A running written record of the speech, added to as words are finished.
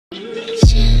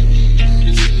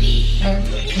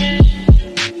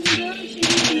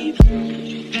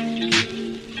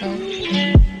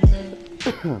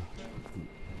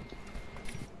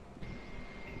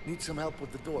need some help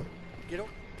with the door. Get up.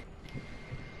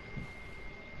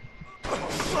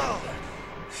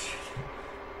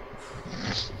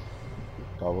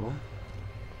 Cabrón.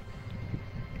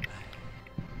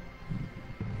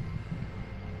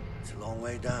 It's a long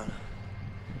way down.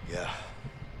 Yeah.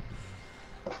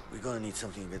 We're gonna need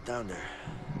something to get down there.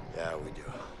 Yeah, we do.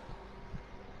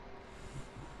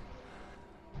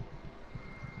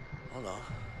 Hold on.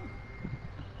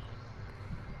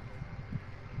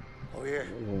 Over here.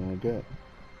 What am I gonna get?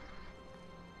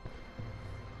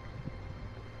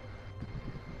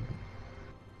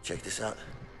 Check this out.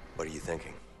 What are you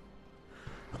thinking?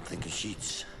 I'm thinking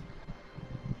sheets.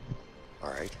 All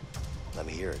right, let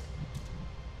me hear it.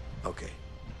 Okay.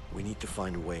 We need to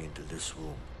find a way into this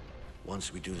room.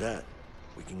 Once we do that,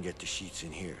 we can get the sheets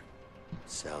in here.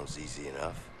 Sounds easy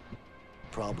enough.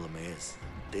 Problem is,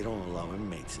 they don't allow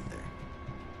inmates in there.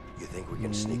 You think we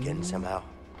can sneak in somehow?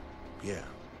 Yeah,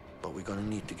 but we're gonna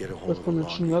need to get a hold Es of a con el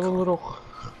laundry chingado cart.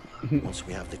 reloj. Once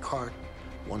we have the cart,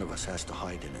 one of us has to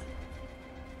hide in it.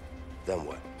 Then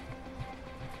what?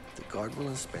 The guard will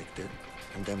inspect it,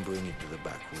 and then bring it to the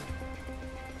back room.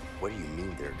 What do you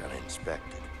mean they're gonna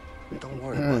inspect it? Don't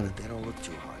worry about it, they don't look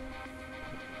too hard.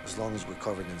 As long as we're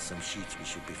covered in some sheets, we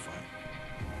should be fine.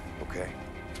 Okay.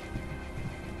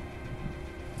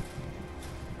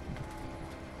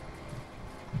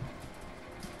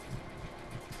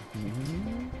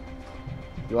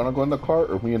 You wanna go in the cart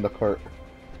or me in the cart?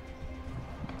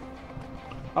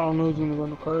 I don't know who's gonna go in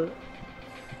the cart.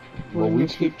 We're Well, gonna we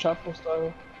escape Chapo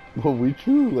style. Well, we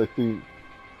choose, I think.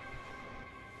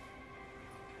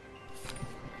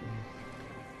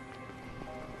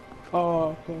 Oh,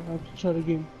 okay. I have to try it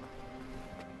again.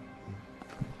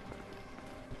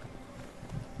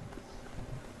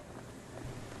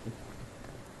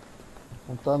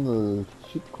 I'm on the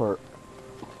sheep cart.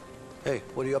 Hey,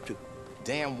 what are you up to?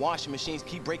 Damn washing machines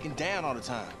keep breaking down all the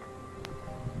time.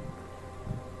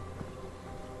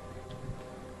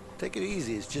 Take it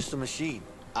easy, it's just a machine.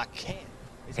 I can't.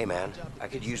 It's Hey my man, job to I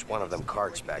could fix use one of them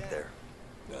carts back there.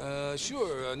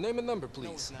 Sure. Name a number,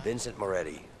 please. Vincent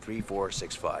Moretti,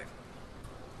 3465.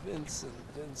 Vincent.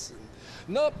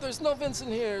 Nope, there's no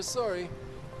Vincent here. Sorry.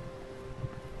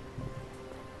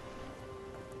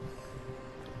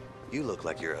 You look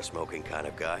like you're a smoking kind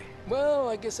of guy. Well,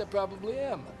 I guess I probably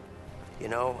am. You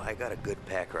know, I got a good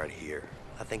pack right here.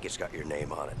 I think it's got your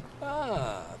name on it.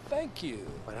 Ah, thank you.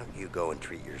 Why don't you go and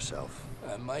treat yourself?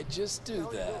 I might just do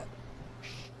that.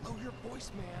 Lower your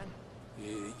voice, man.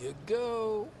 Here you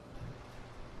go.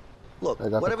 Look, I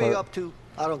got the whatever you're cart. up to,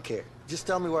 I don't care. Just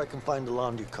tell me where I can find the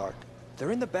laundry cart.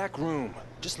 They're in the back room.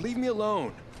 Just leave me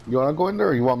alone. You wanna go in there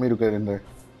or you want me to get in there?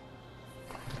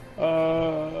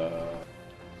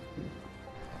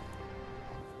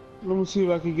 Let me see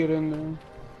if I can get in there.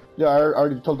 Yeah, I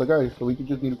already told the guy, so we can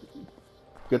just need to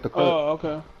get the cart. Oh,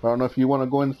 okay. I don't know if you wanna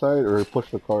go inside or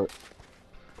push the cart.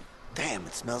 Damn,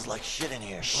 it smells like shit in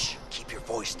here. Shh, keep your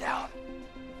voice down.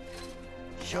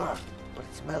 Sure, but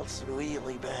it smells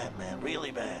really bad, man. Really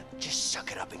bad. Just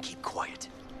suck it up and keep quiet.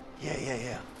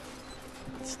 Yeah.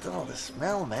 It's still the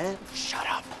smell, man. Shut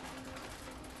up.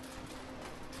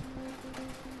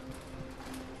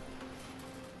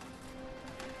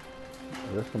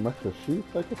 There's some extra sheets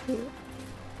I could put.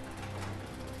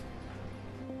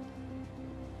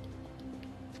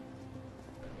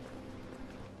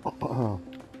 Oh,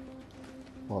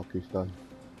 okay, he's done.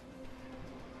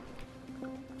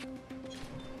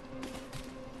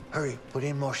 Hurry, put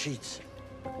in more sheets.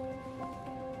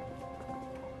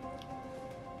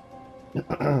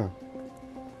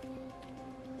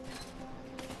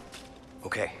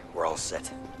 Okay, we're all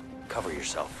set. Cover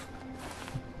yourself.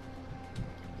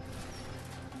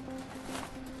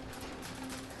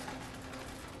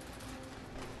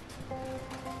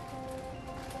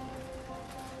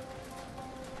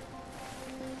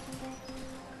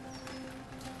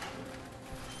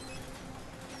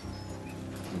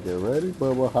 Get ready,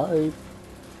 Bubba, hide.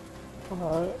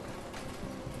 Alright.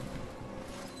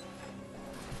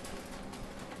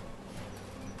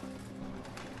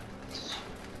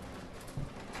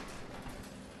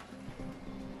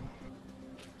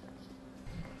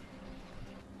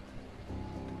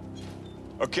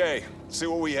 Okay, see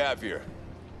what we have here.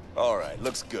 All right,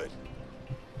 looks good.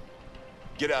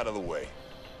 Get out of the way.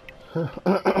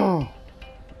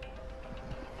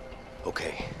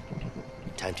 Okay,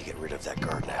 time to get rid of that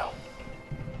guard now.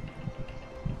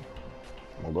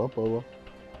 Hold up, Bubba.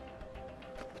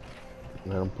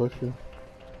 Let him push you.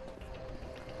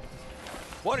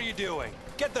 What are you doing?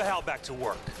 Get the hell back to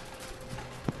work.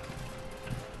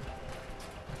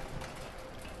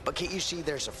 But can't you see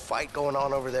there's a fight going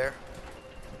on over there?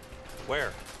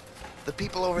 Where? The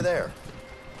people over there.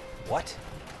 What?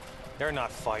 They're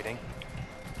not fighting.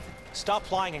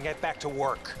 Stop lying and get back to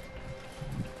work.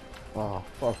 Oh,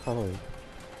 fuck, how do I...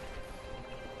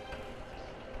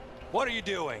 What are you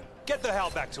doing? Get the hell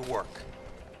back to work.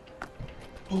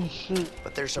 Oh shit.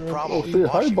 But there's a problem with shit, the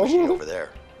hi, washing machine Bubba. over there.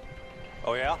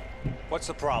 Oh yeah? What's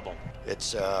the problem?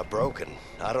 It's, broken.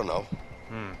 I don't know.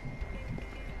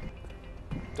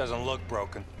 Doesn't look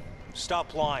broken.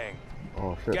 Stop lying.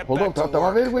 Oh, shit. Get Hold on, back to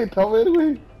tell me, work. wait, tell me,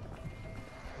 wait.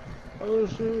 Oh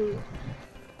shit.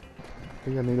 I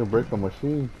think I need to break the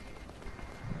machine.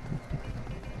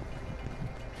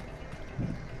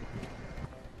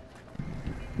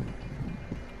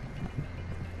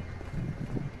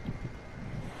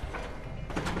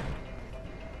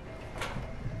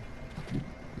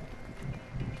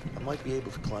 I might be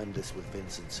able to climb this with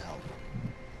Vincent's help.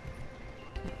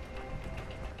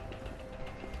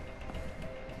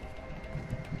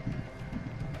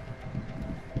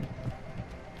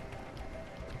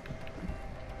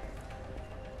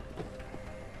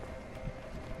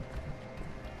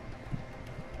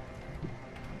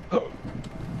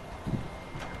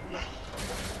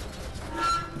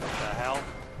 What the hell?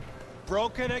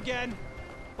 Broken again?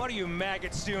 What are you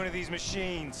maggots doing to these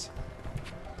machines?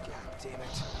 God damn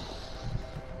it.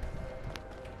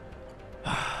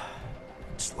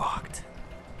 It's locked.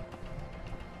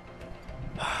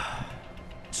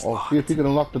 Oh, see if you can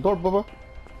unlock the door, Bubba.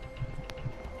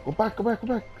 Go back, go back, go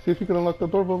back. See if you can unlock the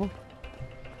door, Bubba.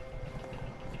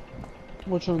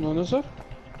 Which one on this side?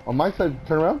 On my side,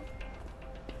 turn around.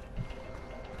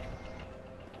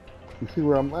 You see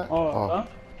where I'm at? Oh, huh?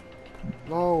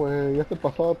 No, güey, ya te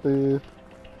pasaste.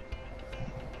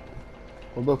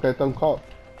 Hold on, que ahí está un cop.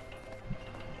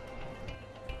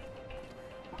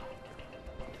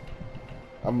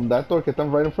 That door que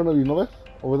está right in front of you, ¿no ves?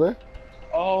 Over there?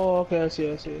 Oh, okay, I see.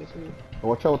 Oh,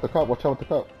 watch out with the cop, watch out with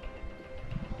the cop.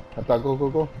 I thought, go, go,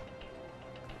 go.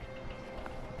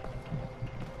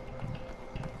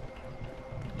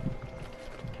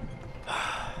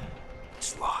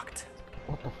 It's locked.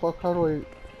 What the fuck, how do I...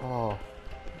 Oh.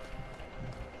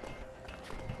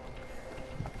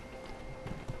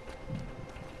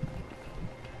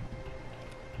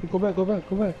 Go back.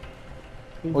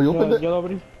 Oh, you opened it? Yellow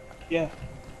already? Yeah.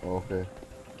 Oh, okay.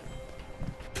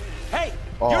 Hey!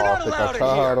 Oh, You're not te allowed in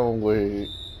here! cacharon, güey.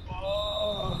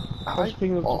 I was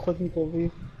picking up Oh. the fucking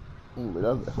COVID. Me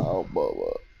has dejado,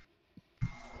 Bubba.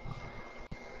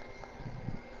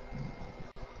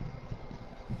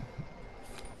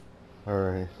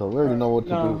 Alright, so we already know what to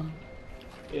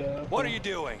do. Yeah. What are you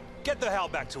doing? Get the hell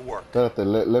back to work.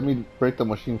 Espérate, let me break the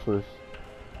machine first.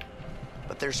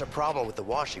 But there's a problem with the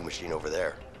washing machine over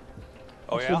there.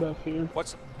 Oh Let's yeah? go back here.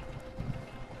 What's...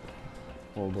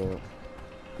 Hold up.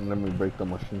 Let me break the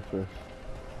machine first.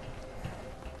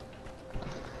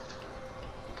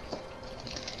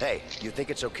 Hey, you think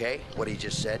it's okay, what he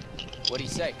just said? What'd he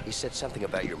say? He said something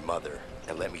about your mother,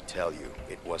 and let me tell you,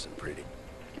 it wasn't pretty.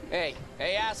 Hey,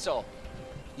 asshole.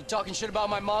 You talking shit about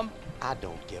my mom? I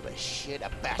don't give a shit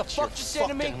about The your fuck you say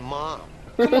to me? fucking mom.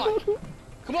 Come on.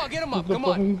 Come on, get him up. Come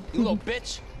on, you little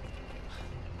bitch.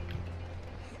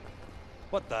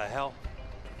 What the hell?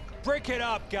 Break it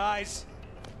up, guys!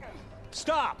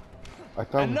 Stop! I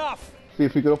thought. Enough! See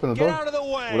if you can open the Get door out of the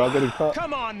way! without getting caught.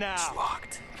 Come on now! It's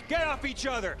locked. Get off each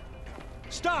other!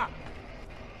 Stop!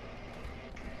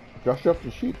 Just drop the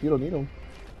sheet. You don't need them.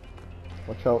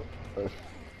 Watch out. Ahí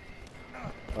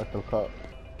está el cop.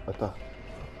 Ahí está.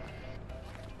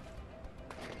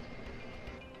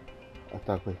 Ahí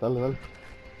está, güey. Dale.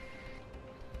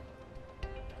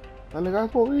 Dale gas,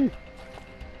 Bobby.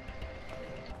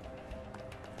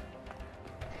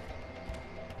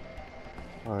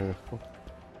 Alright, let's go.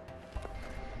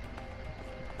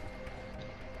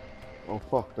 Oh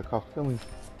fuck, the cop's coming.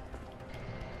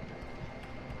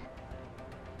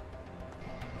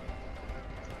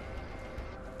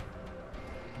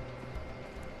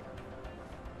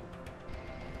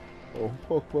 Oh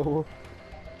fuck, Bubba.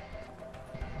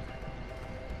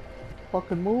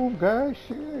 Fucking move, guys,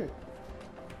 shit.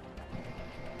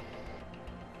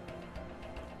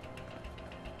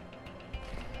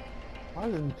 I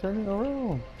didn't turn it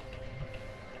around.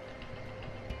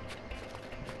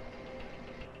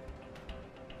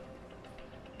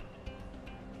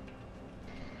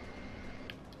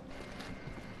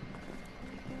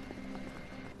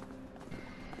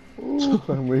 Ooh,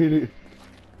 I made it.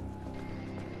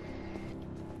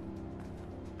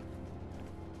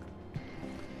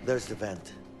 There's the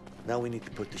vent. Now we need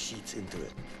to put the sheets into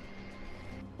it.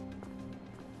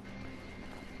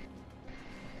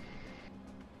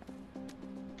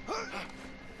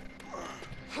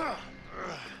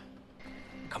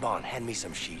 Come on, hand Hand me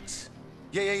some sheets.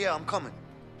 Yeah, I'm coming.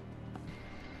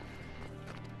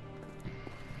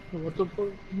 What the fuck?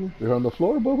 They're on the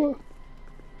floor, Bubba.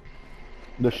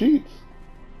 The sheets.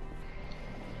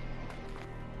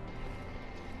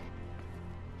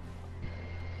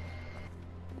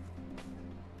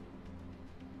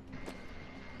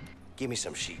 Give me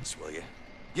some sheets, will you?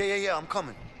 Yeah, I'm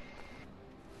coming.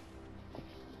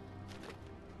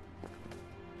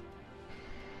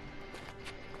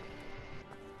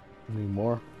 Need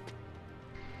more.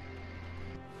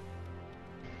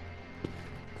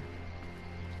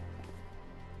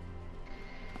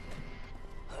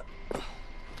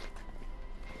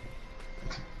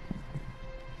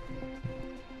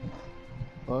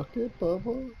 Okay,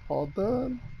 Bubba. All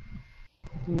done.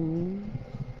 Mm.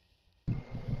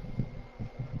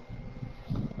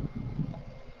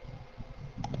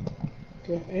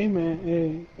 Okay, hey man,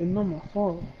 hey, it's not my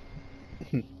fault.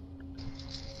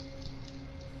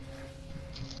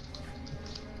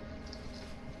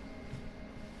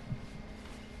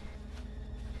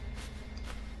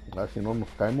 Así no nos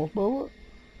caemos, Bubba.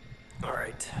 All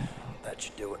right, that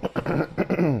should do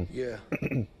it. Yeah.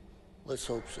 Let's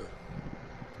hope so.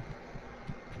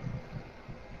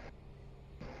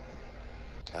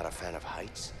 Not a fan of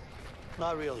heights?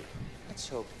 Not really. Let's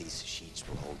hope these sheets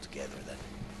will hold together then.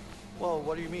 Well,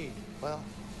 what do you mean? Well,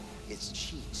 it's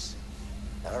sheets,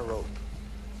 not a rope.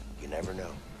 You never know.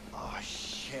 Oh,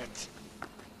 shit.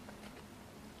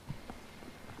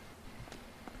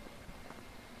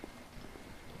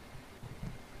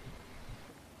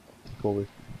 Go over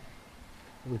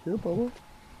here, Bubba.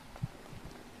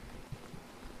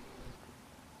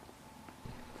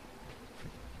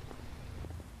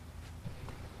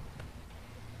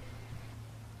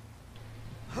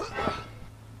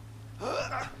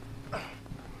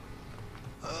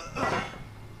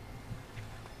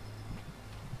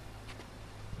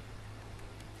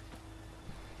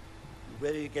 You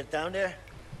ready to get down there?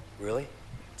 Really?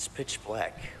 It's pitch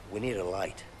black. We need a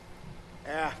light.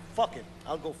 Ah, fuck it.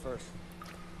 I'll go first.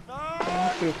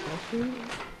 Okay, fuck it.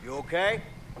 You okay?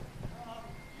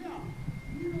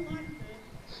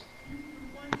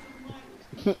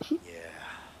 Yeah.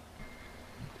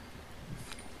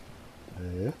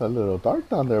 Hey, it's a little dark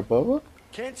down there, Bubba.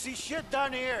 Can't see shit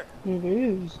down here. It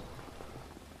is.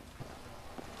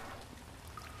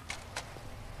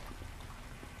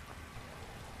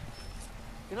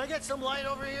 Can I get some light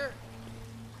over here?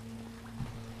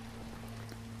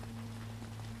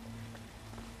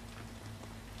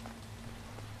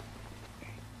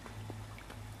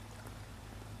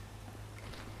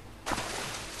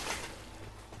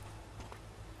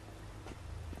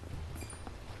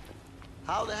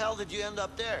 How the hell did you end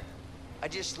up there? I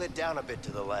just slid down a bit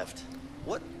to the left.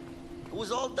 What? It was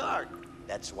all dark.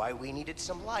 That's why we needed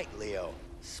some light, Leo.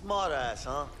 Smart ass,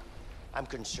 huh? I'm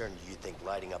concerned you think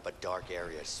lighting up a dark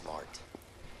area is smart.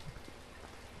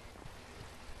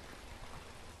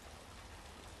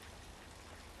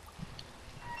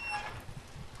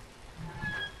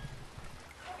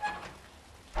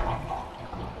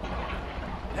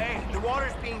 Hey, the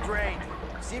water's being drained.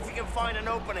 See if you can find an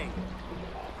opening.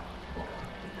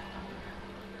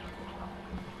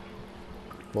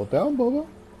 Slow down, Bubba.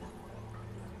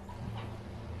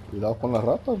 Cuidado con las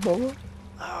ratas, Bubba.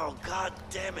 Oh, god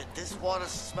damn it. This water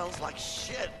smells like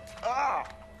shit. Ah!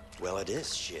 Well, it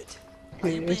is shit. Are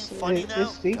you being funny now? It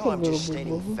stinks No, a I'm little just bit,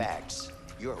 stating Bubba. facts.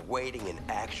 You're wading in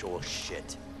actual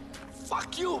shit.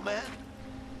 Fuck you, man.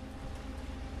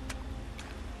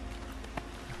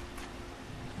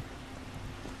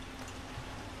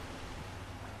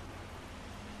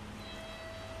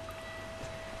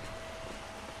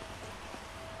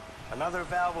 Another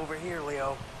valve over here,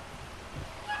 Leo.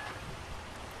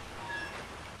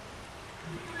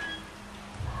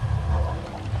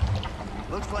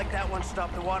 Looks like that one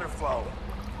stopped the water flow.